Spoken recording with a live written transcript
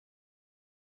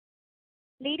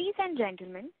Ladies and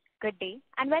gentlemen, good day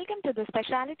and welcome to the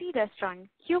Speciality Restaurant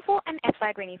Q4 and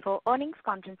FY24 earnings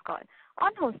conference call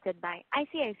hosted by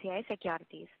ICICI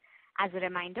Securities. As a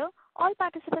reminder, all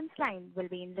participants' lines will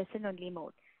be in listen-only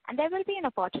mode and there will be an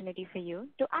opportunity for you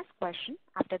to ask questions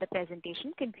after the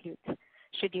presentation concludes.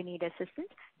 Should you need assistance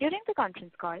during the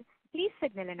conference call, please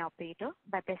signal an operator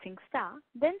by pressing star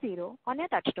then 0 on your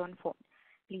touchtone phone.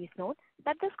 Please note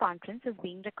that this conference is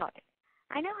being recorded.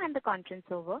 I now hand the conference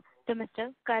over to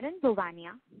Mr. Karan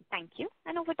Bhuwania. Thank you,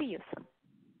 and over to you, sir.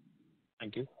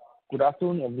 Thank you. Good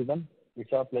afternoon, everyone.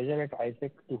 It's our pleasure at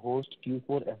ISEC to host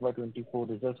Q4 FY24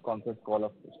 results conference call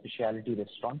of Speciality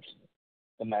Restaurants.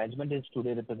 The management is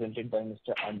today represented by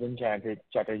Mr. Anjan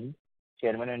Chatterjee,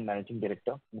 Chairman and Managing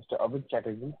Director, Mr. Avik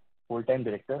Chatterjee, Full-Time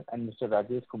Director, and Mr.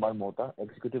 Rajesh Kumar Mohta,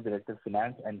 Executive Director,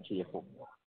 Finance and CFO.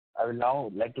 I will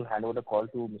now like to hand over the call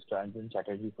to Mr. Anjan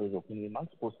Chatterjee for his opening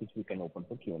remarks, post which we can open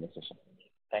for Q&A session.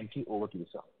 Thank you. Over to you,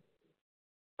 sir.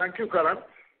 Thank you, Karan.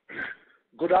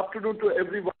 Good afternoon to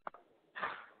everyone.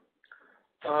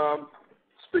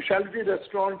 Speciality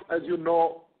Restaurants, as you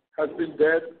know, has been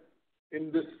there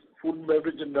in this food and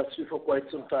beverage industry for quite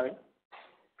some time.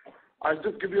 I'll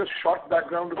just give you a short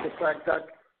background of the fact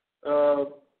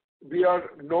that we are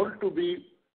known to be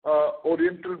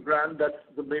Oriental brand, that's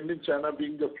the mainland China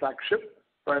being the flagship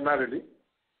primarily.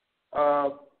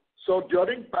 So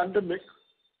during pandemic,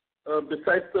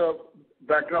 besides the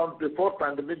background before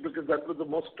pandemic, because that was the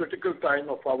most critical time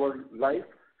of our life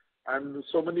and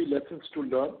so many lessons to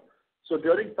learn. So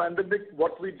during pandemic,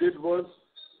 what we did was,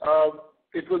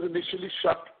 it was initially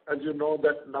shut, as you know,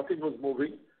 that nothing was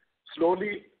moving.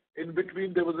 Slowly, in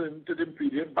between, there was an interim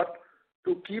period, but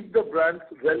to keep the brands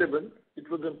relevant, it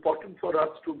was important for us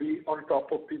to be on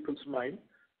top of people's mind.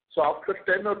 So after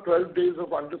 10 or 12 days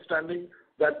of understanding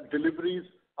that deliveries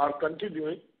are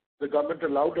continuing, the government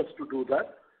allowed us to do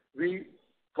that. We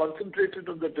concentrated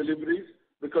on the deliveries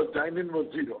because dine-in was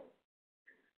zero.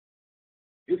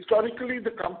 Historically,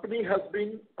 the company has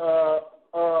been a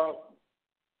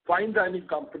fine dining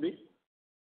company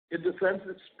in the sense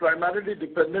it's primarily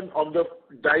dependent on the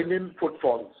dine-in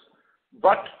footfalls.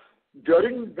 But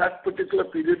during that particular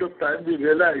period of time, we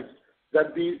realized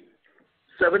that the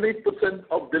 7-8%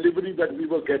 of delivery that we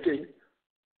were getting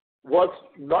was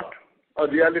not a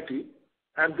reality,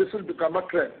 and this will become a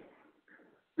trend.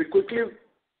 We quickly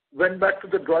went back to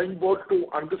the drawing board to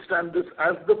understand this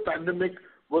as the pandemic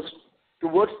was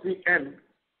towards the end,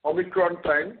 Omicron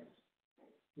time.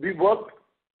 We worked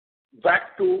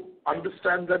back to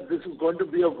understand that this is going to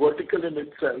be a vertical in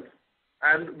itself,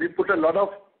 and we put a lot of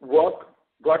work,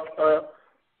 got a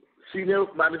senior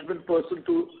management person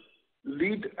to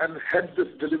lead and head this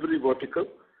delivery vertical,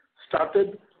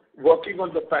 started working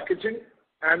on the packaging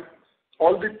and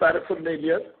all the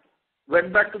paraphernalia,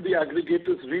 went back to the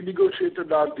aggregators,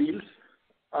 renegotiated our deals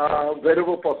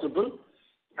wherever possible,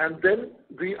 and then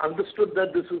we understood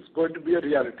that this is going to be a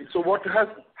reality. So what has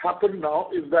happened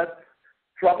now is that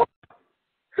from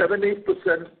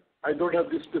 7-8%, I don't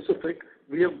have the specific,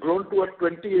 we have grown to a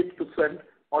 28%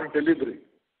 on delivery,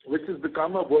 which has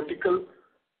become a vertical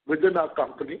within our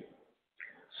company.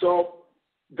 So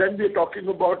then we're talking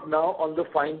about now on the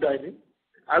fine dining.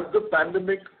 As the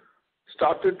pandemic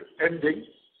started ending,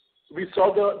 we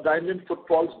saw the dine-in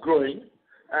footfalls growing,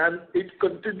 and it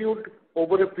continued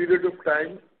over a period of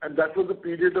time, and that was a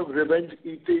period of revenge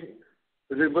eating,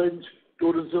 revenge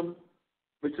tourism,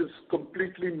 which is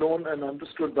completely known and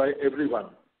understood by everyone.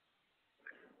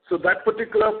 So that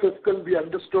particular fiscal, we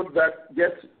understood that,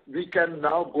 yes, we can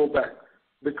now go back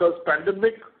because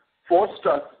pandemic forced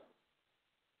us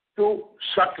to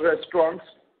shut restaurants.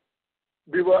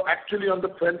 We were actually on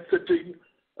the fence sitting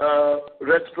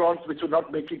restaurants which were not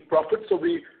making profit. So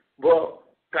we were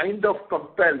kind of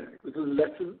compelled, this is a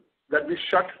lesson, that we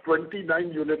shut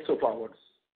 29 units of ours.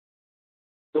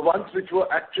 The ones which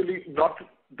were actually not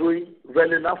doing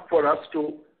well enough for us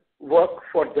to work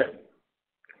for them.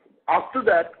 After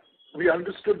that, we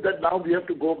understood that now we have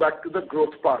to go back to the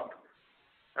growth path.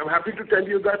 I'm happy to tell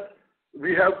you that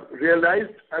we have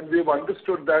realized and we have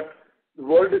understood that the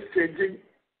world is changing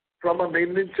from a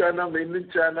mainland China,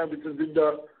 which has been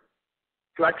the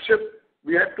flagship.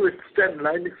 We had to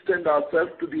line extend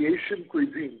ourselves to the Asian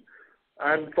cuisine.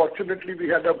 And fortunately, we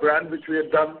had a brand which we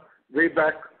had done way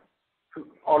back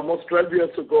almost 12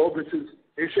 years ago, which is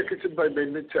Asia Kitchen by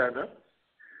Mainland China,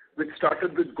 which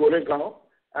started with Goregaon,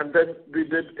 and then we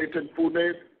did it in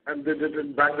Pune, and did it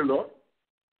in Bangalore,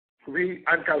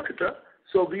 and Calcutta.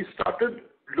 So we started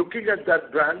looking at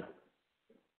that brand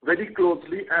very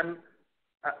closely, and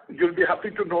you'll be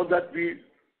happy to know that we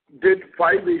did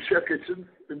 5 Asia Kitchens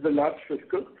in the last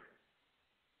fiscal.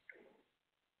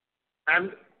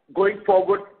 And going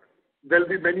forward, there'll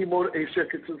be many more Asia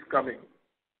kitchens coming.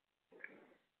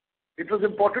 It was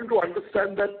important to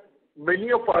understand that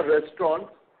many of our restaurants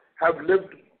have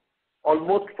lived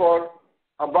almost for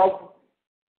above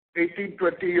 18,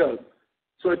 20 years.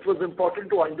 So it was important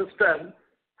to understand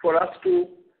for us to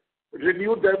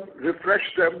renew them, refresh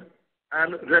them,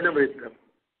 and renovate them.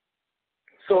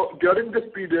 So during this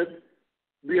period,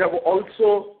 we have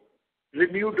also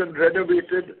renewed and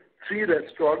renovated 3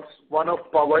 restaurants, one of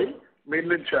Powai,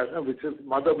 mainland China, which is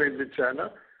Mother Mainland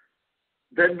China.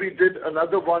 Then we did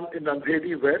another one in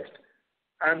Andheri West,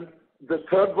 and the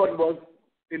third one was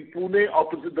in Pune,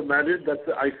 opposite the Marriott, that's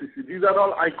the ICC. These are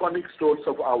all iconic stores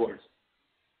of ours.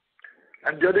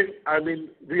 And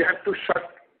we had to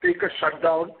take a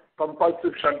shutdown,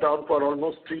 compulsive shutdown for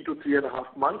almost 3 to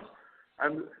 3.5 months.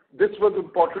 And this was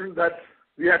important that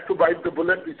we had to bite the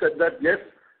bullet. We said that, yes,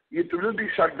 it will be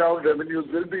shut down, revenues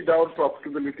will be down,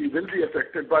 profitability will be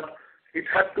affected, but it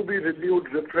had to be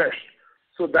renewed, refreshed.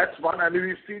 So that's one, and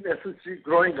we've seen SSG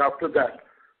growing after that.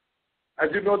 As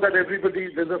you know that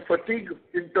there's a fatigue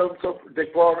in terms of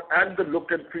decor and the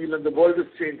look and feel, and the world is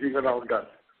changing around us.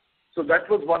 So that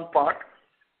was one part.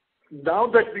 Now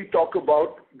that we talk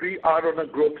about, we are on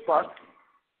a growth path.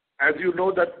 As you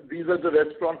know that these are the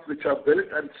restaurants which are built,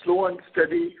 and slow and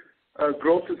steady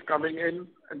growth is coming in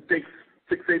and takes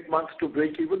 6-8 months to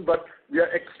break even, but we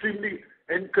are extremely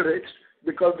encouraged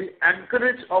because the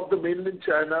anchorage of the mainland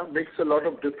China makes a lot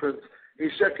of difference.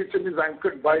 Asia Kitchen is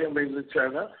anchored by a mainland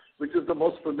China, which is the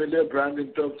most familiar brand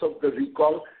in terms of the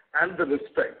recall and the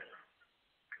respect.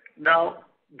 Now,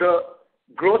 the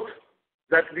growth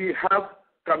that we have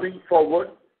coming forward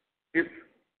is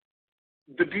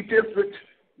the details which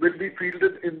will be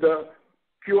fielded in the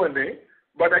Q&A,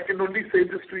 but I can only say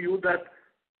this to you that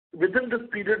within this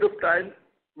period of time,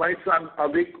 my son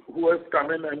Avik, who has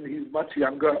come in, and he's much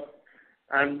younger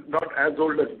and not as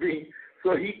old as me,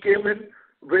 so he came in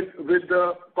with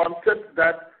the concept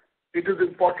that it is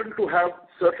important to have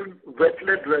certain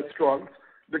wet-led restaurants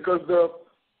because the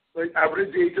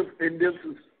average age of Indians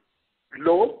is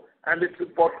low, and it's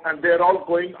important, and they're all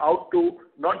going out to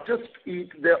not just eat,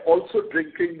 they're also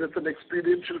drinking. There's an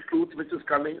experiential truth which is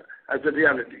coming as a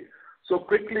reality. So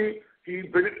quickly, he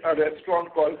built a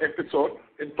restaurant called Episode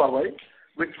in Powai,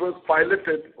 which was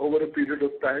piloted over a period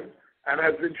of time and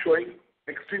has been showing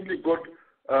extremely good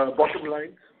bottom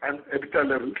lines and EBITDA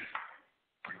levels.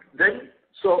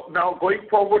 So now going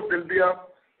forward, there'll be a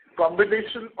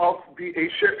combination of the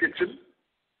Asia Kitchen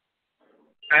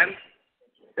and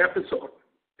Episode,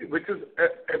 which is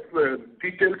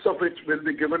details of which will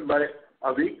be given by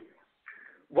Avi.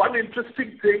 One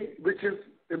interesting thing which is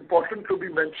important to be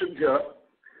mentioned here,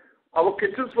 our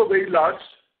kitchens were very large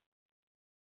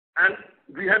and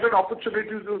we had an opportunity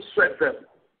to sweat them.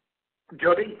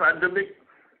 During pandemic,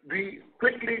 we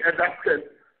quickly adapted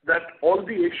that all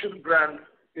the Asian brands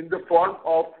in the form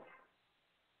of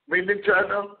mainland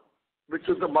China, which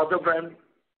is the mother brand,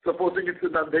 supposing it's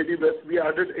in Andheri West, we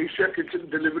added Asia Kitchen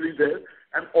delivery there,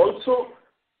 and also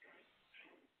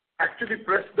actually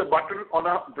pressed the button on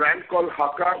a brand called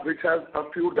Hakka, which has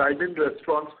a few dine-in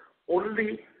restaurants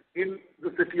only in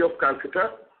the city of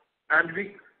Calcutta, and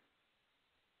we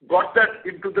got that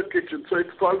into the kitchen. So it's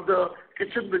called the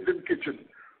kitchen within kitchen.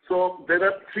 So there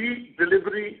are 3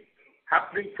 delivery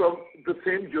happening from the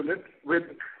same unit with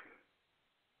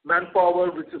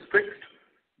manpower which is fixed.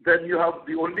 Then you have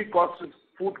the only cost is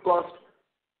food cost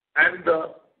and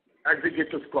the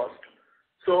aggregators cost.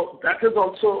 So that has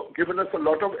also given us a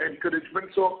lot of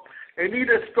encouragement. So any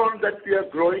restaurant that we are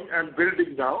growing and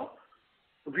building now,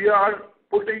 we are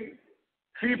putting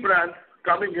 3 brands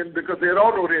coming in because they're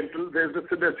all Oriental, there's a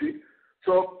synergy.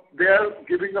 So they are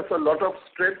giving us a lot of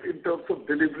strength in terms of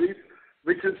deliveries,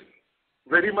 which is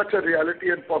very much a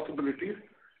reality and possibilities.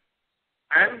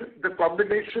 And the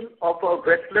combination of a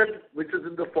wet-led, which is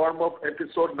in the form of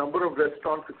Episode, number of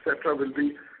restaurants, etc., will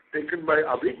be taken by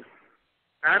Avi.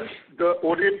 And the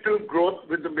Oriental growth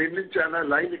with the mainland China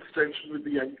line extension with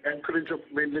the anchorage of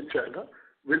mainland China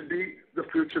will be the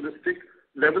futuristic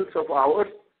levels of ours.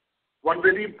 One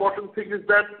very important thing is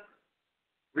that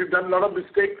we've done a lot of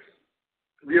mistakes.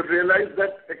 We have realized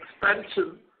that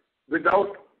expansion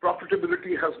without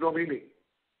profitability has no meaning.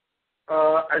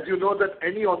 As you know that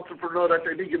any entrepreneur at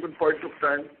any given point of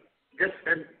time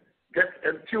gets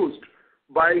enthused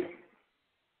by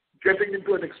getting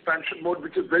into an expansion mode,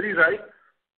 which is very right.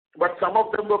 But some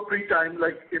of them were pre-timed,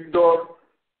 like Indore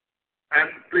and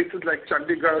places like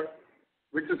Chandigarh,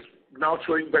 which is now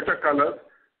showing better colors.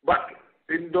 But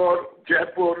Indore,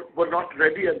 Jaipur were not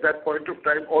ready at that point of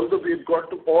time, although we had gone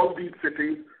to all these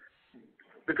cities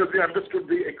because we understood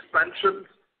the expansions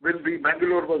will be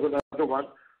Bangalore was another one.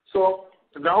 So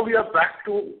now we are back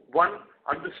to one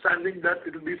understanding that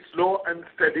it will be slow and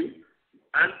steady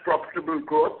and profitable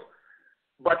growth.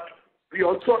 But we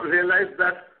also realize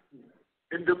that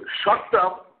in the short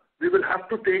term, we will have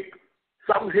to take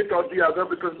some hit or the other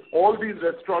because all these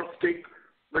restaurants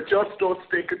mature stores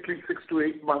take at least 6 to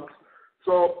 8 months.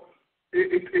 So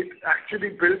it actually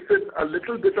builds in a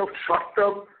little bit of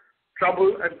short-term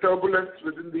trouble and turbulence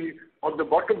on the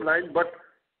bottom line. But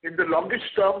in the longish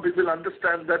term, we will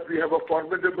understand that we have a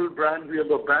formidable brand, we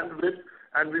have a bandwidth,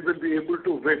 and we will be able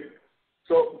to win.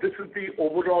 So this is the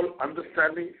overall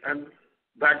understanding and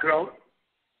background.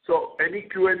 So any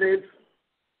Q&As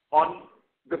on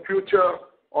the future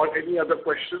or any other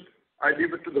questions, I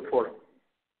leave it to the forum.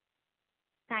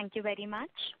 Thank you very much.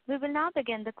 We will now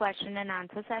begin the question and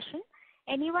answer session.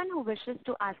 Anyone who wishes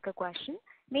to ask a question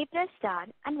may press star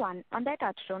and 1 on their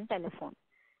touchtone telephone.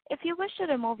 If you wish to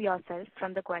remove yourself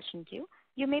from the question queue,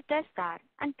 you may press star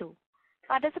and 2.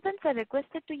 Participants are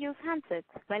requested to use handsets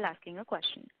while asking a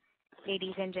question.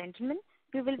 Ladies and gentlemen,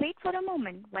 we will wait for a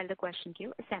moment while the question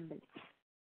queue assembles.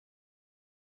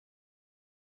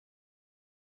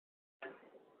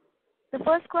 The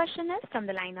first question is from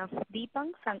the line of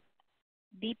Deepan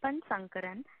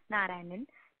Sankaran Narayanan,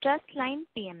 Trust Line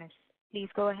PMS. Please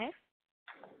go ahead.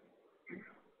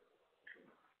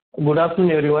 Good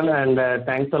afternoon, everyone, and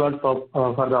thanks a lot for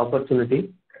the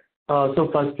opportunity. So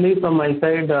firstly, from my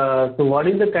side, so what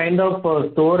is the kind of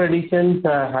store additions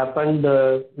happened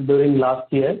during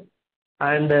last year,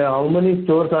 and how many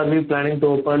stores are we planning to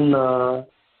open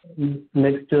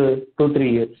next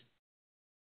 2-3 years?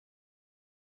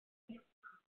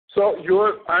 So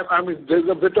I mean, there's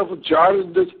a bit of a jar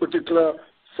in this particular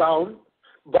sound,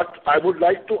 but I would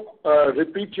like to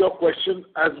repeat your question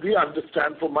as we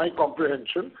understand for my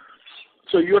comprehension.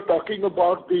 So you're talking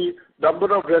about the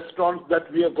number of restaurants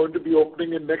that we are going to be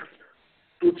opening in next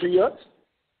 2-3 years?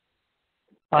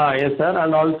 Yes, sir.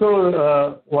 And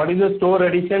also, what is the store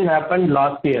addition happened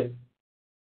last year?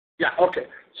 Yeah, okay.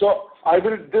 So I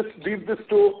will leave this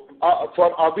to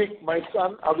for Avik, my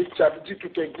son, Avik Chatterjee, to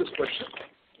take this question.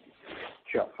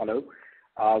 Sure. Hello.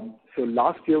 So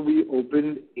last year we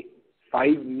opened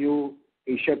 5 new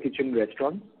Asia Kitchen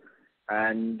restaurants,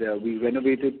 and we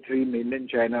renovated 3 mainland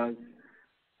Chinas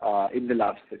in the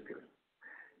last fiscal.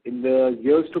 In the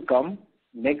years to come,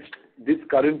 this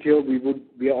current year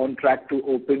we are on track to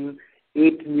open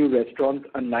 8 new restaurants,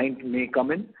 a 9th may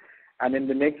come in, and in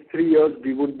the next 3 years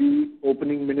we would be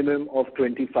opening minimum of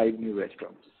 25 new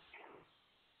restaurants.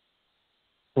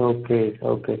 Okay.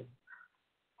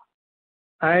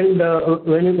 And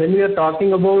when we are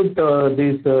talking about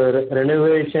this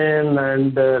renovation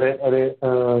and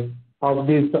of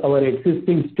these our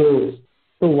existing stores,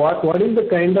 so what is the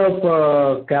kind of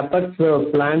capex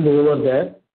planned over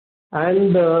there,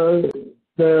 and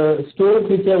the stores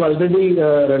which have already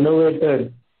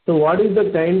renovated? So what is the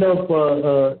kind of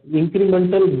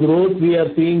incremental growth we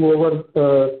are seeing over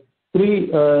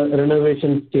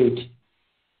pre-renovation stage?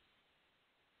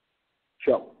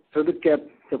 Sure. So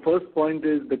the first point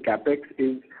is the capex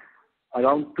is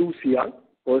around 2 CR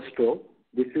per store.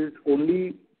 This is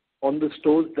only on the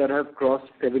stores that have crossed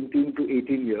 17 to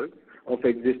 18 years of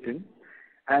existence.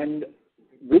 And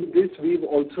with this, we've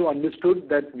also understood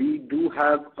that we do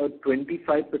have a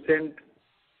 25%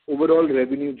 overall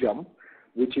revenue jump,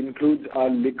 which includes our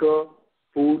liquor,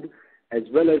 food, as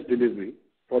well as delivery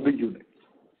for the units.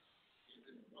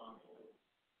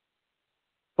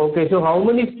 Okay, so how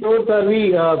many stores are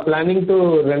we planning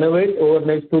to renovate over the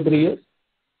next 2-3 years?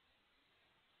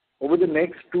 Over the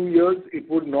next 2 years, it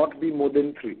would not be more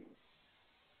than 3.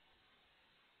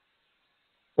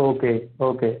 Okay.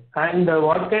 And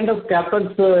what kind of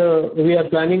capex we are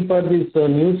planning for these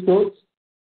new stores?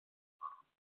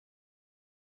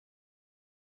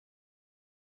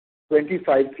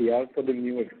 25 CR for the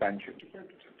new expansion.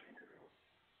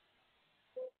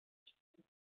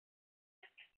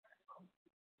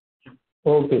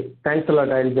 Okay, thanks a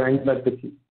lot. I'll join back with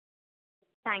you.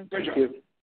 Thank you. Thank you.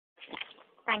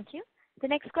 Thank you. The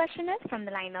next question is from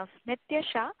the line of Nitya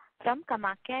Shah from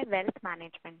Kamakya Wealth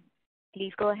Management.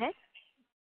 Please go ahead.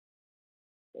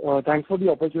 Thanks for the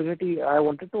opportunity. I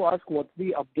wanted to ask what's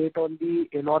the update on the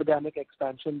inorganic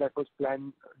expansion that was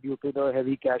planned due to the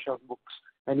heavy cash on books.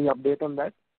 Any update on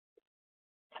that?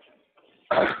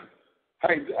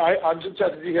 Hi, Anjan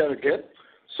Chatterjee here again.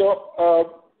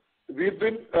 So we've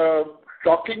been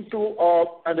talking to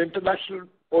an international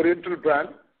oriental brand.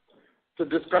 The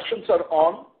discussions are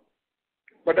on,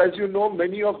 but as you know,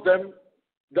 many of them,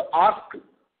 the ask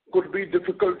could be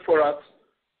difficult for us.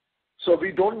 So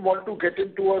we don't want to get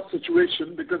into a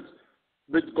situation because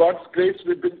with God's grace,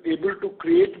 we've been able to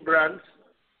create brands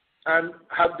and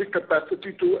have the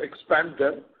capacity to expand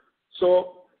them.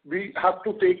 So we have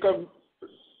to take an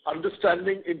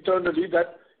understanding internally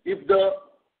that if the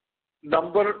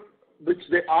number which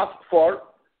they ask for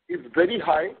is very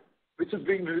high, which is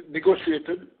being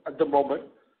negotiated at the moment,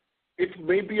 it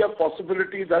may be a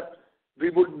possibility that we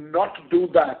would not do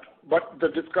that. But the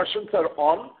discussions are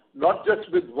on, not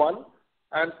just with one,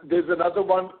 and there's another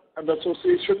one, an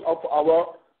association of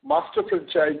our master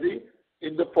franchisee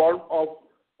in the form of,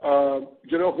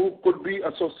 who could be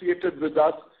associated with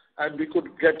us and we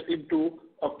could get into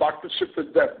a partnership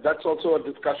with them. That's also a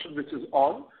discussion which is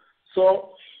on.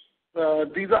 So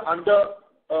these are under,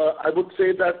 I would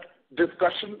say that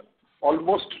discussion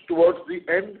almost towards the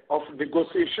end of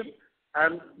negotiation,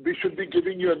 and we should be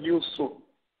giving you a news soon.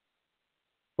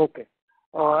 Okay.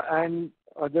 And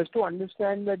just to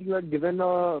understand that you had given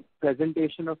a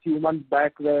presentation a few months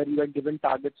back where you had given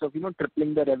targets of,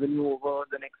 tripling the revenue over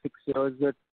the next 6 years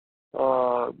with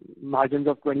margins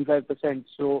of 25%.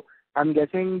 So I'm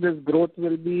guessing this growth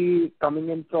will be coming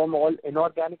in from all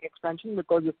inorganic expansion,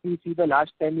 because if we see the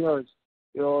last 10 years,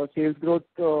 your sales growth,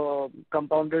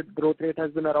 compounded growth rate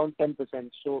has been around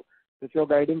 10%. So if you're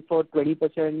guiding for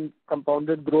 20%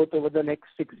 compounded growth over the next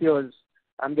 6 years,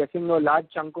 I'm guessing a large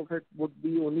chunk of it would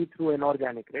be only through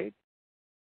inorganic, right?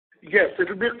 Yes, it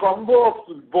will be a combo of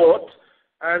both.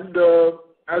 And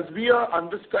as we are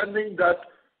understanding that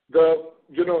the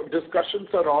discussions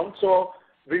are on, so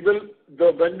we will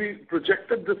when we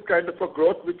projected this kind of a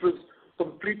growth, which was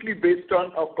completely based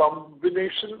on a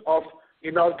combination of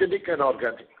inorganic and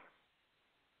organic.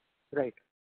 Right.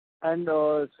 And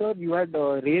sir, you had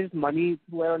raised money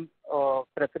through a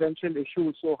preferential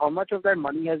issue. So how much of that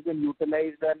money has been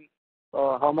utilized, and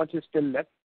how much is still left?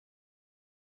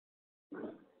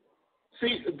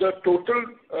 See, the total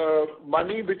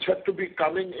money which had to be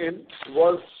coming in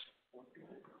was,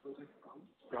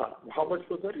 how much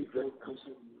was that?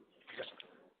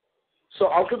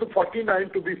 So out of the 49,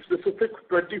 to be specific,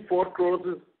 24 crores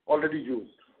is already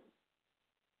used.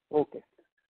 Okay.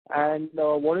 And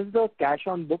what is the cash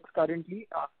on books currently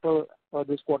after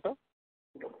this quarter?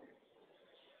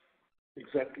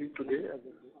 Exactly today,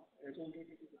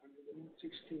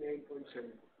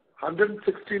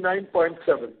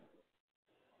 169.7.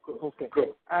 Okay.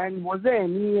 Good. And was there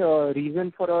any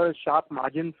reason for a sharp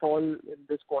margin fall in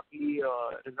this quarterly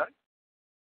result?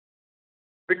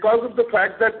 Because of the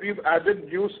fact that we've added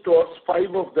new stores,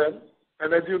 5 of them,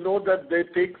 and as you know that they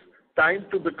take time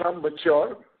to become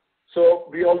mature, so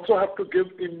we also have to give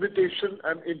invitation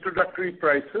and introductory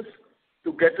prices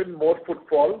to get in more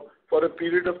footfall for a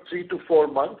period of 3 to 4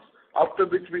 months, after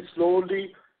which we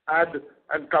slowly add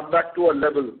and come back to a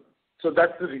level. So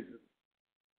that's the reason.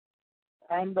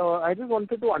 And I just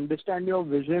wanted to understand your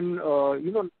vision,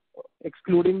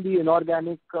 excluding the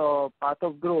inorganic path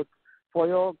of growth. For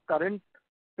your current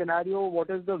scenario, what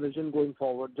is the vision going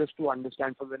forward, just to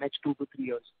understand for the next 2 to 3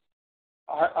 years?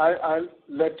 I'll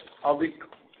let Avik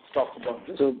talk about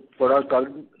this. So for our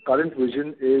current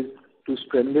vision is to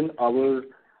strengthen our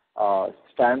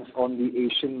stance on the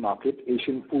Asian market,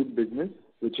 Asian food business,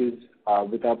 which is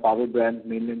with our power brands,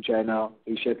 Mainland China,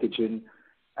 Asia Kitchen,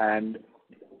 and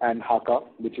Hakka,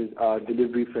 which is our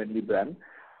delivery-friendly brand.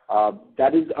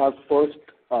 That is our first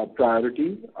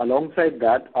priority. Alongside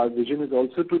that, our vision is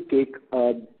also to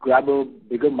grab a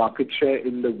bigger market share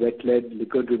in the wet-led,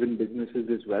 liquor-driven businesses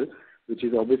as well, which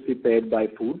is obviously paired by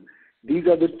food. These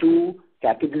are the 2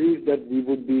 categories that we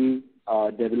would be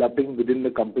developing within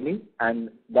the company, and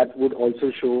that would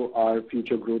also show our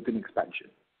future growth and expansion.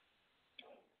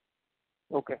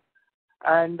 Okay.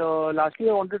 And lastly,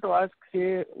 I wanted to ask,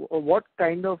 what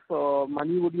kind of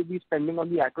money would you be spending on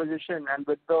the acquisition? And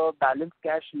with the balance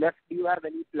cash left, do you have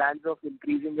any plans of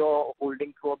increasing your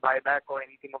holding through a buyback or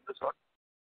anything of the sort?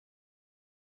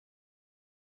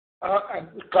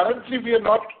 Currently, we are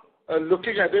not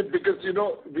looking at it because,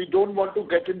 we don't want to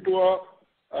get into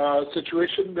a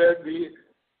situation where we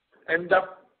end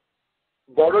up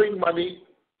borrowing money,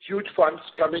 huge funds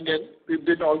coming in. We've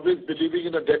been always believing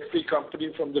in a debt-free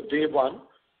company from the day one.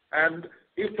 And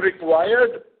if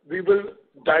required, we will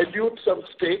dilute some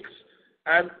stakes,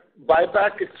 and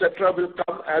buyback, etc., will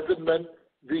come as and when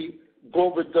we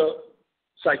go with the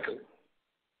cycle.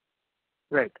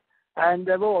 Right. And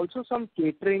there were also some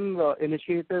catering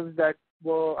initiatives that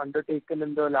were undertaken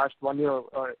in the last 1 year.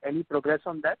 Any progress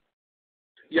on that?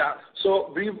 Yeah.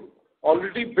 So we've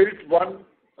already built one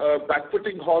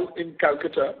banqueting hall in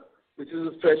Calcutta, which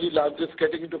is fairly large, just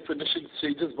getting into finishing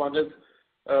stages. One is,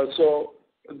 so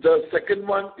the second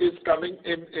one is coming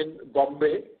in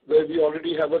Bombay, where we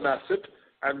already have an asset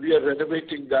and we are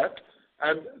renovating that.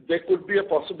 and there could be a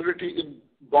possibility in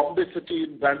Bombay City,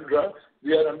 in Bandra.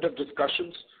 We are under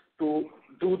discussions to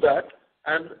do that.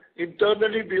 And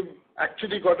internally, we've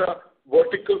actually got a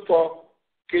vertical for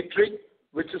catering,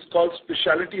 which is called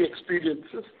Speciality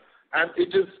Experiences. And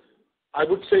it is, I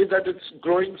would say that it's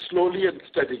growing slowly and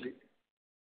steadily.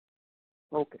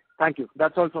 Okay. Thank you.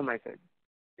 That's all from my side.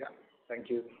 Yeah. Thank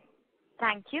you.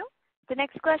 Thank you. The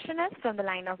next question is from the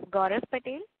line of Gaurav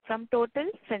Patel from Total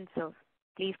Finserv.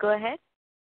 Please go ahead.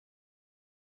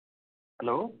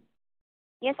 Hello?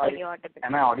 Yes, sir, you're audible.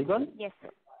 Am I audible? Yes, sir.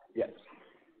 Yes.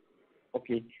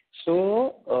 Okay.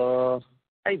 So,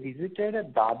 I visited a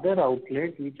Dadar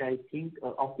outlet, which I think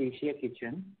of Asia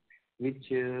Kitchen, which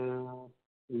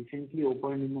recently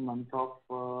opened in the month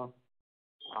of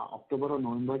October or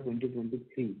November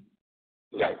 2023.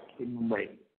 Right. In Mumbai.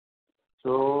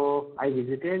 So, I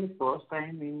visited first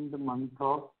time in the month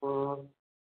of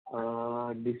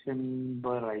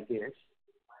December, I guess,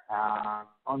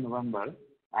 or November.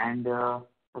 And on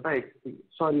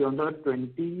the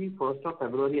 21st of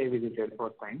February, I visited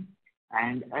first time.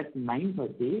 And at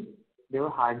 9:30, there were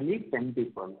hardly 10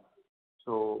 people.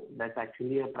 So that's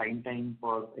actually a prime time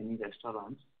for any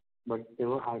restaurants, but there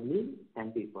were hardly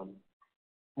 10 people.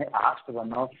 I asked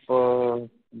one of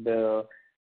the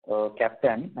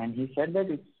captain, and he said that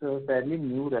it's a fairly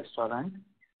new restaurant,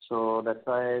 so that's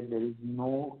why there is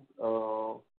no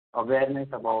awareness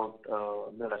about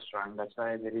the restaurant. That's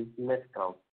why there is less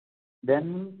crowd.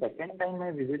 Then second time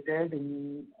I visited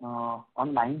on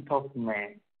 9th of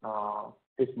May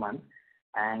this month,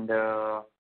 and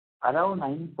around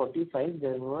 9:45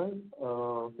 there were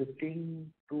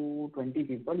 15 to 20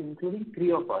 people, including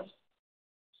 3 of us.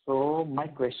 So my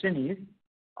question is,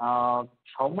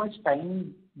 how much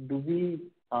time do we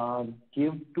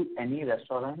give to any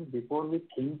restaurant before we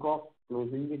think of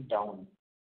closing it down?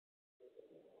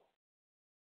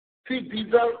 See,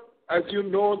 these are, as you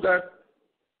know, that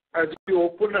as you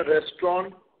open a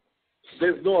restaurant,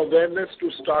 there's no awareness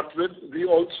to start with. We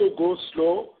also go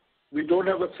slow. We don't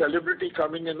have a celebrity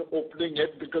coming and opening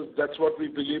it because that's what we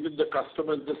believe in, the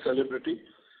customer is the celebrity.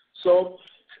 So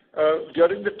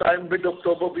during the time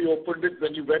mid-October we opened it.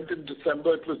 When you went in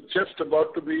December, it was just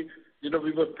about to be,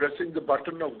 we were pressing the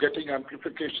button of getting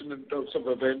amplification in terms of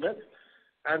awareness.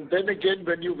 And then again,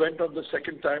 when you went on the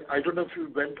second time, I don't know if you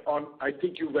went on, I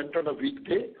think you went on a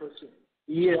weekday.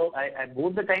 Yes, I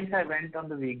both the times I went on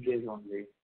the weekdays only.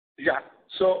 Yeah.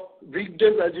 So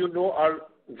weekdays, as you know, are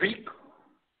weak,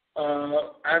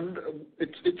 and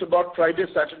it's about Friday,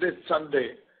 Saturday,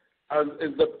 Sunday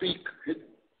is the peak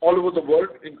all over the world,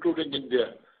 including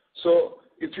India. So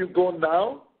if you go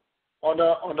now on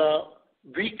a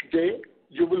weekday,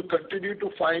 you will continue to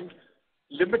find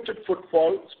limited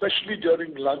footfall, especially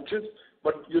during lunches.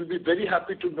 But you'll be very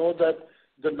happy to know that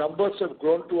the numbers have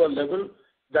grown to a level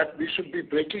that we should be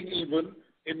breaking even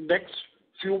in next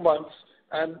few months,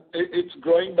 and it's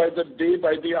growing by the day,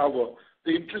 by the hour.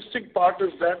 The interesting part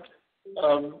is that,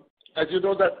 as you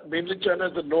know, that mainland China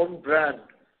is a known brand,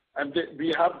 and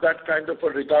we have that kind of a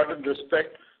regard and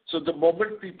respect. So the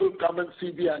moment people come and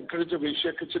see the anchorage of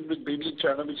Asia Kitchen with mainland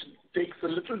China, which takes a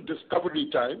little discovery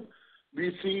time,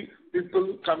 we see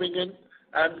people coming in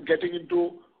and getting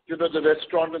into, the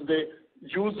restaurant, and they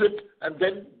use it and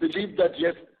then believe that,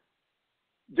 yes,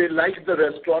 they like the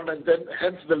restaurant, and then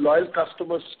hence the loyal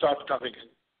customers start coming in.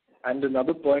 And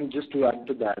another point just to add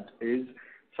to that is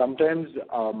sometimes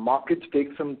markets take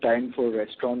some time for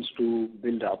restaurants to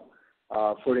build up.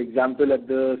 For example, at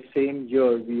the same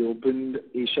year, we opened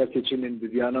Asia Kitchen in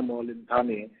Viviana Mall in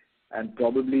Thane, and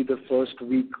probably the first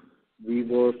week we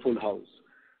were full house.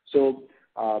 So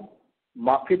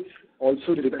markets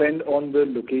also depend on the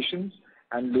locations,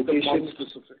 and locations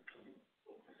specific.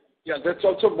 Yeah, that's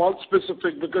also mall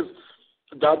specific, because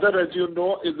Dadar, as you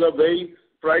know, is a very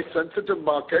price sensitive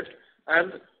market,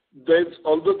 and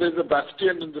although there's a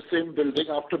Bastion in the same building,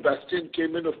 after Bastion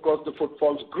came in, of course, the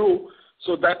footfalls grew.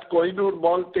 So that Kohinoor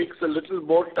Mall takes a little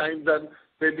more time than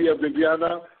maybe a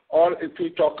Viviana, or if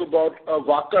we talk about a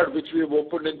Wakad, which we have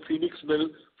opened in Phoenix Mill.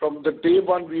 From the day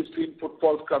one, we've seen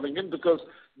footfalls coming in, because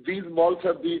these malls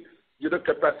have the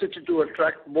capacity to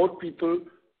attract more people,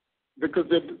 because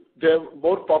they're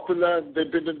more popular and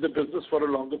they've been in the business for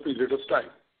a longer period of time.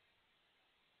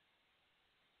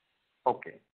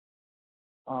 Okay.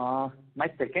 My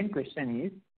second question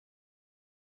is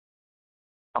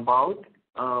about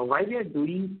why we are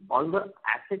doing all the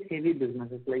asset-heavy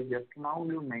businesses. Like just now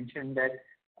you mentioned that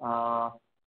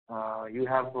you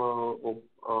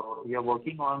are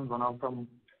working on one of the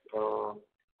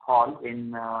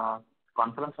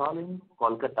conference hall in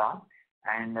Kolkata,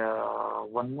 and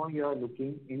one more you are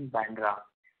looking in Bandra.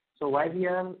 So why we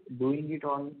are doing it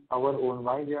on our own?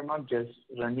 Why we are not just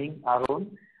running our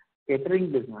own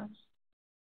catering business?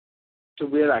 So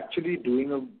we are actually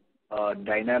doing a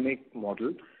dynamic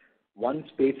model. One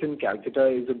space in Calcutta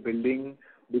is a building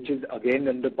which is again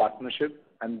under partnership,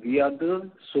 and we are the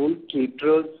sole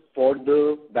caterers for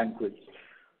the banquets.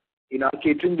 In our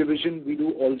catering division, we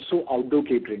do also outdoor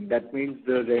catering. That means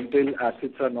the rental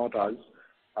assets are not ours.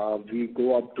 We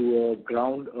go up to a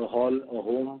ground, a hall, a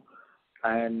home,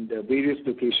 and various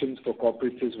locations for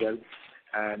corporates as well.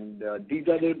 And these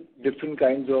are the different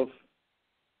kinds of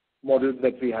models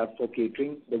that we have for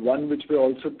catering. The one which we're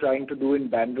also trying to do in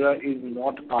Bandra is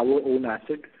not our own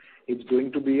asset. It's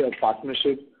going to be a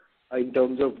partnership in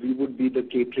terms of we would be the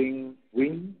catering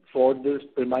wing for this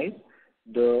premise.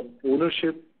 The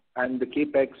ownership and the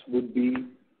capex would be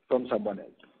from someone else.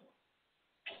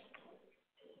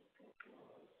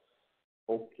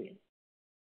 Okay.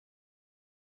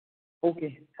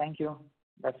 Okay, thank you.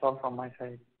 That's all from my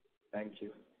side. Thank you.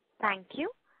 Thank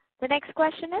you. The next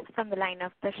question is from the line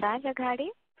of Prashant Aghade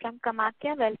from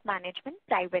Kamakya Wealth Management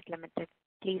Private Limited.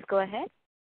 Please go ahead.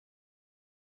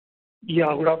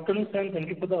 Yeah, good afternoon, sir, and thank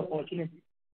you for the opportunity.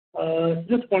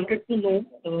 Just wanted to know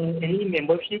any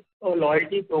membership or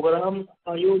loyalty program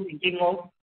are you thinking of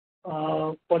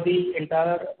for the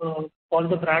entire all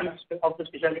the brands of the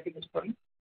specialty restaurant?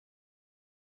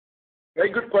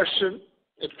 Very good question.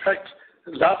 In fact,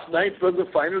 last night was the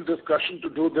final discussion to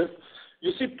do this.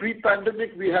 You see,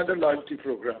 pre-pandemic, we had a loyalty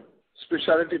program,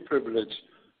 Speciality Privilege.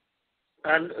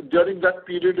 And during that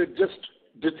period, it just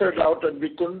dithered out and we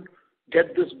couldn't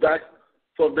get this back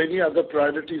for many other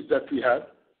priorities that we had.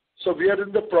 So we are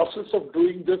in the process of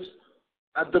doing this.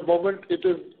 At the moment, it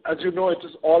is, as you know, it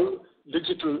is all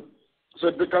digital. So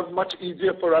it becomes much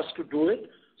easier for us to do it.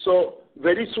 So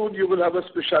very soon you will have a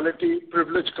Speciality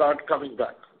Privilege card coming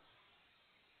back.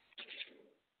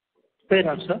 Fair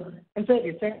enough, sir. And sir,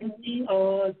 recently,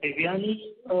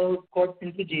 Devyani got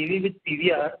into JV with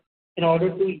PVR in order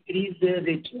to increase their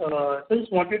reach. So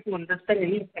just wanted to understand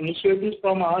any initiatives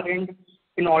from our end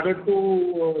in order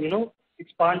to,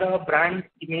 expand our brand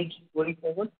image going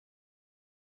forward.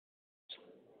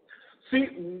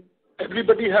 See,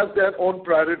 everybody has their own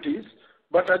priorities,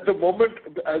 but at the moment,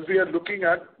 as we are looking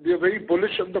at, we are very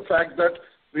bullish on the fact that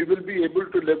we will be able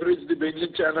to leverage the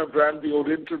mainland China brand, the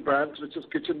Oriental brands, which is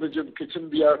Kitchen Vision Kitchen.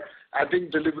 We are adding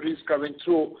deliveries coming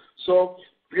through. So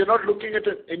we are not looking at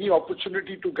any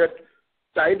opportunity to get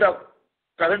tied up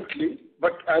currently,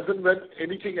 but as and when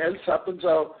anything else happens,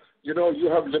 you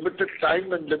have limited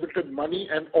time and limited money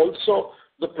and also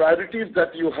the priorities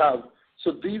that you have.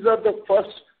 So these are the first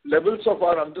levels of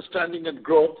our understanding and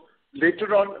growth.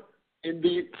 Later on in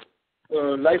the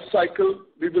life cycle,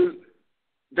 we will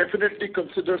definitely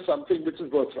consider something which is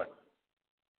worthwhile.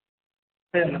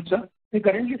 Fair enough, sir. So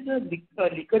currently, sir,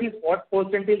 liquor is what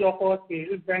percentage of our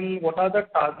sales and what are the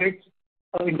targets,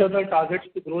 internal targets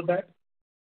to grow that?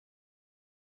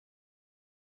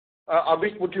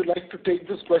 Avik, would you like to take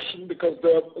this question because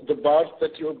the bars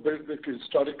that you have built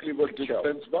historically were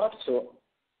dispense bars? So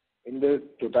in the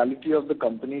totality of the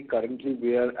company, currently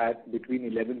we are at between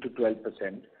 11 to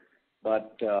 12%,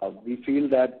 but we feel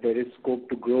that there is scope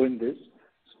to grow in this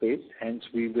space. Hence,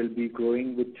 we will be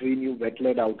growing with 3 new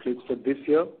wet-led outlets for this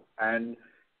year and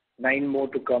 9 more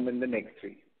to come in the next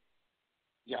 3.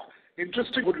 Yeah.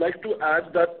 Interesting. Would like to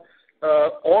add that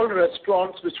all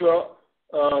restaurants which were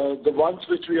the ones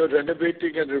which we are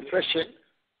renovating and refreshing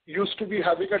used to be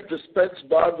having a dispense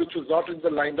bar which was not in the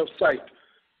line of sight.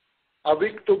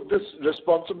 Avik took this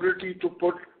responsibility to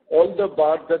put all the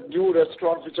bars, the new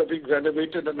restaurants which are being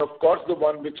renovated, and of course the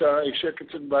one which are Asia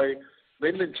Kitchen by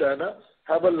mainland China,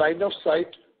 have a line of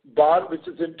sight bar which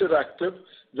is interactive,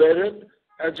 wherein,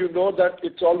 as you know, that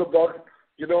it's all about,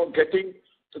 getting,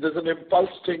 there's an impulse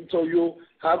thing, so you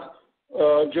have,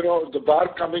 the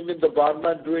bar coming in, the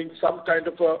barman doing some kind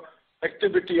of a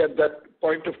activity at that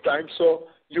point of time, so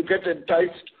you get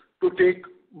enticed to take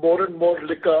more and more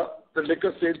liquor. The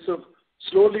liquor sales have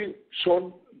slowly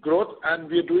shown growth, and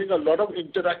we are doing a lot of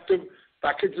interactive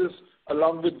packages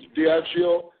along with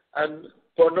Diageo and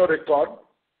Pernod Ricard,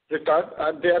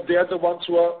 and they are the ones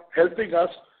who are helping us.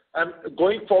 And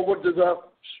going forward, there's a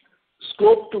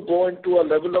scope to go into a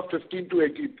level of 15 to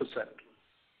 18%.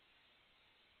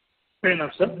 Fair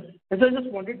enough, sir. And so I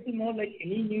just wanted to know, like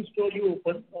any new store you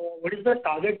open, what is the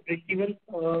target break-even,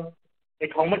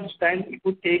 like how much time it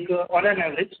would take on an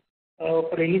average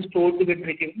for any store to get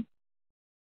break-even?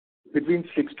 Between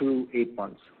 6 to 8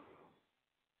 months.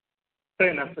 Fair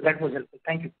enough, so that was helpful.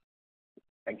 Thank you.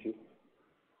 Thank you.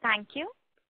 Thank you.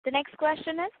 The next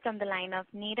question is from the line of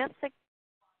Neerav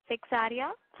Sixaria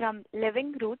from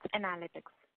Living Roots Analytics.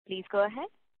 Please go ahead.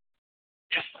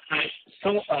 Hi.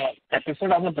 So,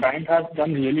 Episode as a brand has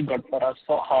done really good for us.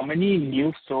 So, how many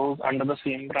new stores under the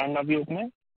same brand are we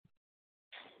opening?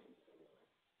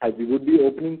 We would be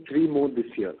opening 3 more this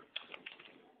year.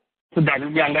 So, that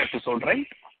will be under Episode, right?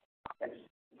 Yes.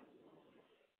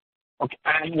 Okay.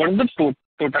 And what is the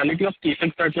totality of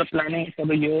capex that you're planning for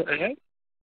the year ahead?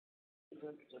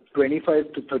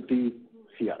 25 to 30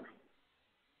 CR.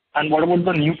 And what about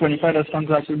the new 25 restaurants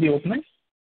that will be opening?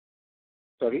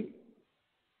 Sorry?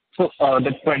 So,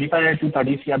 the 25 to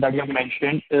 30 CR that you have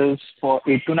mentioned is for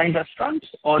 8 to 9 restaurants,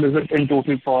 or is it in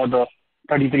total for the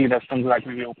 33 restaurants that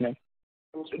will be opening?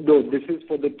 No, this is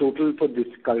for the total for this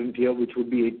current year, which would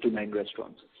be 8 to 9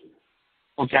 restaurants.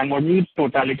 Okay, and what will be the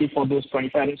totality for those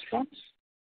 25 restaurants?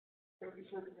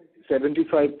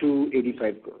 75 to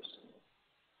 85 crores.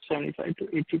 75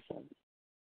 to 85.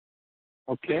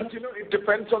 Okay. But, it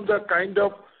depends on the kind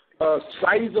of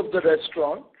size of the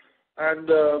restaurant, and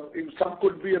some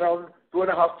could be around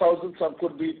 2,500, some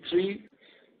could be 3.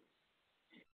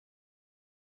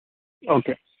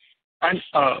 Okay. And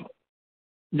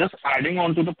just adding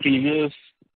on to the previous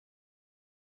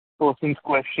person's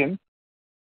question,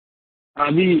 how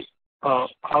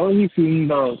are we seeing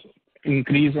the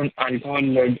increase in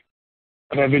alcohol-led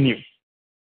revenue?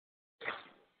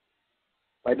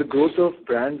 By the growth of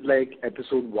brands like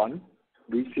Episode 1,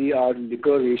 we see our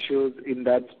liquor ratios in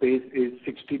that space is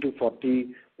 60 to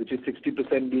 40, which is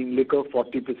 60% being liquor,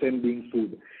 40% being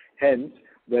food. Hence,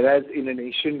 whereas in an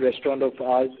Asian restaurant of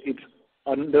ours, it's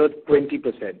under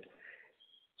 20%.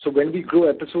 So when we grow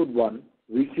Episode 1,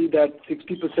 we see that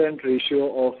 60%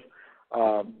 ratio of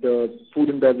the food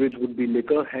and beverage would be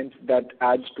liquor. Hence, that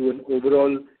adds to an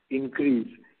overall increase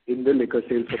in the liquor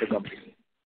sales for the company.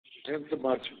 Hence the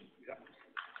margin.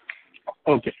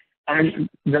 Okay. And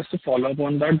just to follow up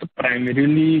on that,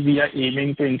 primarily we are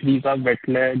aiming to increase our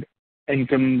wet-led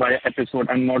income by Episode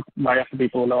and not by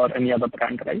Coca-Cola or any other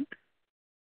brand, right?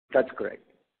 That's correct.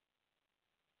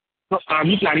 So are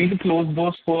we planning to close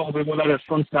those 4 Coca-Cola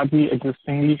restaurants that we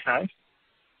existingly have?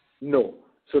 No.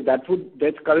 So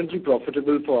that's currently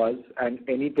profitable for us, and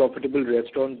any profitable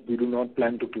restaurants we do not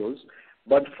plan to close.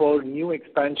 But for new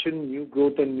expansion, new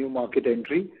growth, and new market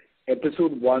entry,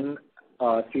 Episode 1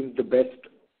 seems the best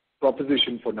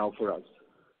proposition for now for us.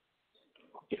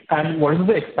 And what is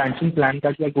the expansion plan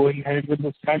that we are going ahead with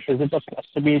this brand? Is it a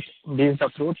cluster-based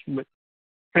approach?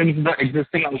 Since the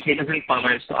existing outlet is in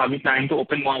Mumbai, so are we planning to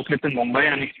open more outlets in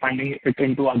Mumbai and expanding it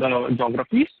into other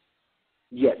geographies?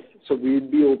 Yes. So we'll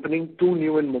be opening 2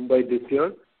 new in Mumbai this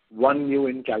year, 1 new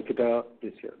in Calcutta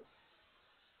this year.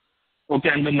 Okay,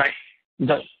 and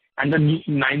the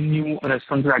 9 new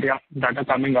restaurants that are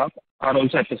coming up are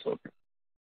also Episode.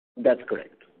 That's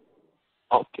correct.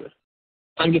 Okay.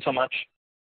 Thank you so much.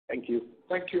 Thank you.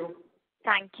 Thank you.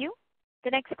 Thank you. The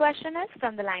next question is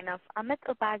from the line of Amit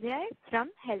Upadhyay from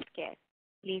Healthcare.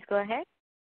 Please go ahead.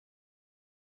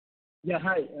 Yeah,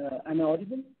 hi. Am I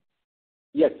audible?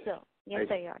 Yes. Sir. Yes,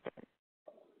 sir, you're audible.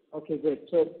 Okay, great.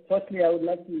 So firstly, I would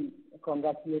like to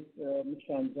congratulate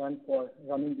Mr. Anjan for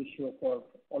running the show for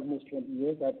almost 20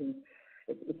 years. I think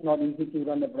it's not easy to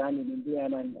run a brand in India,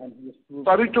 and he has proved...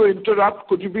 Sorry to interrupt.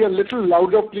 Could you be a little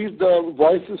louder, please? The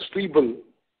voice is feeble.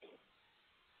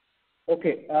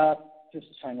 Okay, just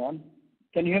hang on.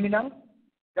 Can you hear me now?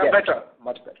 Yeah, yes. Better.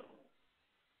 Much better.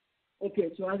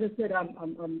 Okay, so as I said,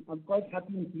 I'm quite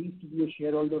happy and pleased to be a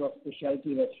shareholder of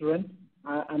Speciality Restaurants,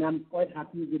 and I'm quite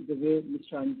happy with the way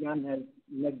Mr. Anjan has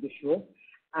led the show.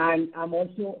 And I'm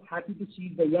also happy to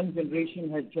see the young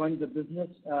generation has joined the business,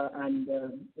 and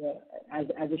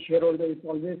as a shareholder, it's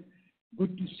always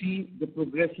good to see the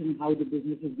progression, how the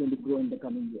business is going to grow in the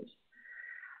coming years.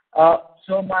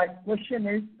 So my question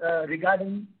is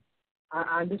regarding,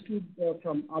 I understood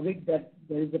from Avik that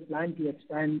there is a plan to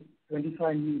expand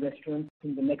 25 new restaurants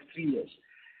in the next 3 years.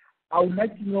 I would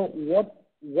like to know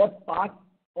what part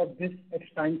of this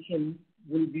expansion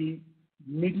will be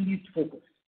Middle East focused.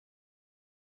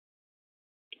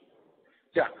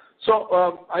 Yeah.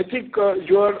 So I think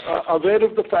you're aware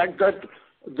of the fact that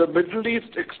the Middle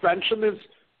East expansion is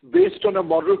based on a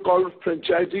model called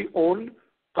franchisee-owned,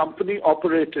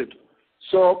 company-operated.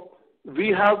 So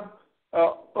we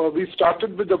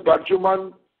started with the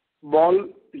Barjuman Mall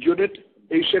unit,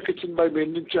 Asia Kitchen by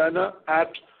Mainland China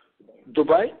at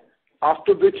Dubai,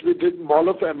 after which we did Mall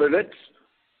of Emirates,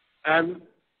 and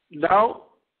now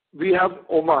we have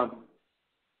Oman.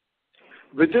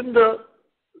 Within the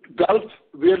Gulf,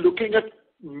 we are looking at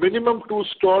minimum 2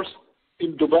 stores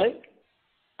in Dubai,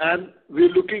 and we're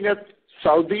looking at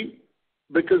Saudi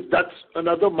because that's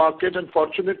another market, and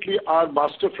fortunately our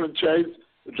master franchise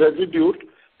Residute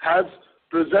has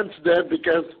presence there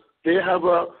because they have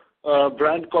a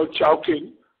brand called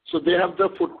Chowking. So they have the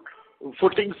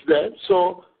footings there.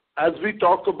 So as we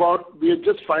talk about, we are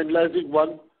just finalizing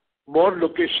one more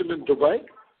location in Dubai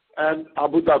and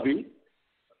Abu Dhabi.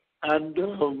 And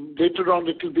later on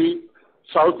it will be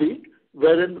Saudi,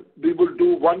 wherein we will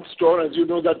do one store. As you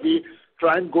know that we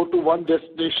try and go to one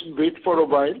destination, wait for a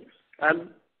while. And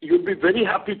you'll be very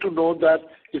happy to know that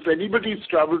if anybody's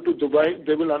traveled to Dubai,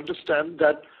 they will understand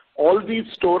that all these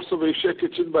stores of Asia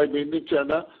Kitchen by Made in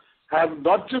China have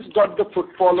not just got the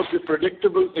footfall of the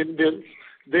predictable Indians,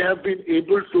 they have been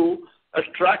able to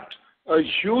attract a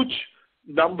huge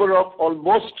number of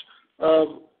almost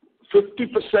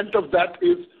 50% of that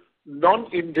is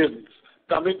non-Indians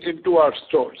coming into our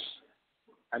stores.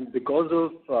 And because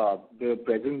of the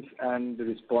presence and the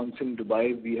response in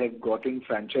Dubai, we have gotten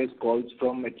franchise calls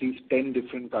from at least 10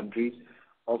 different countries,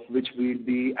 of which we'll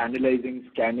be analyzing,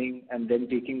 scanning, and then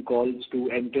taking calls to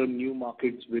enter new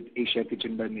markets with Asia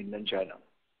Kitchen by Mainland China.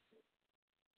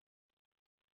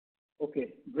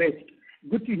 Okay, great.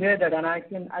 Good to hear that, and I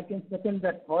can second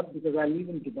that thought because I live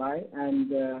in Dubai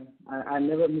and I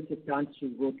never miss a chance to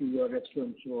go to your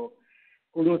restaurant. So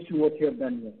kudos to what you have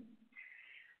done here.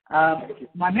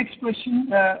 My next question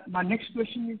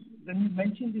is, when you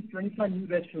mentioned these 25 new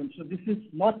restaurants, so this is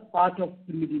not part of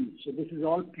the Middle East. So this is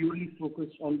all purely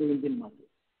focused on the Indian market.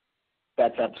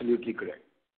 That's absolutely correct.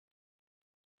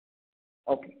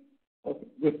 Okay,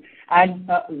 good. And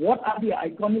what are the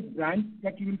iconic brands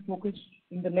that you will focus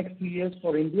in the next few years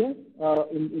for India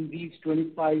in these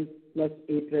 25 plus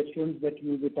 8 restaurants that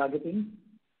you will be targeting?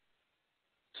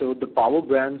 So the power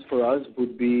brands for us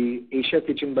would be Asia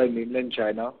Kitchen by Mainland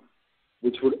China,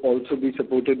 which would also be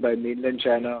supported by Mainland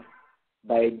China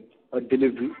by a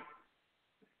delivery.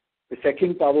 The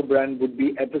second power brand would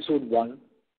be Episode 1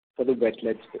 for the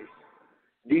wet-led space.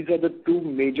 These are the two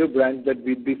major brands that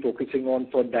we'd be focusing on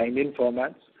for dine-in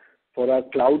formats. For our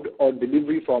cloud or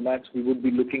delivery formats, we would be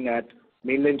looking at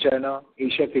Mainland China,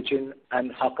 Asia Kitchen,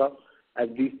 and Hakka as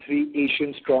these 3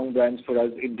 Asian strong brands for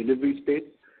us in delivery space.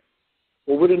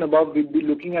 Over and above, we'll be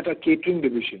looking at our catering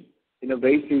division in a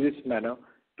very serious manner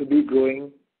to be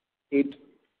growing it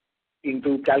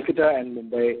into Calcutta and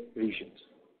Mumbai regions.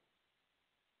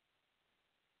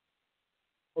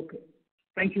 Okay.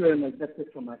 Thank you very much. That's it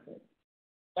from my side.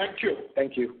 Thank you.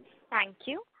 Thank you. Thank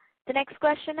you. The next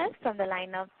question is from the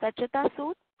line of Sachita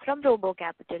Sood from Robo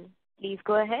Capital. Please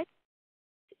go ahead.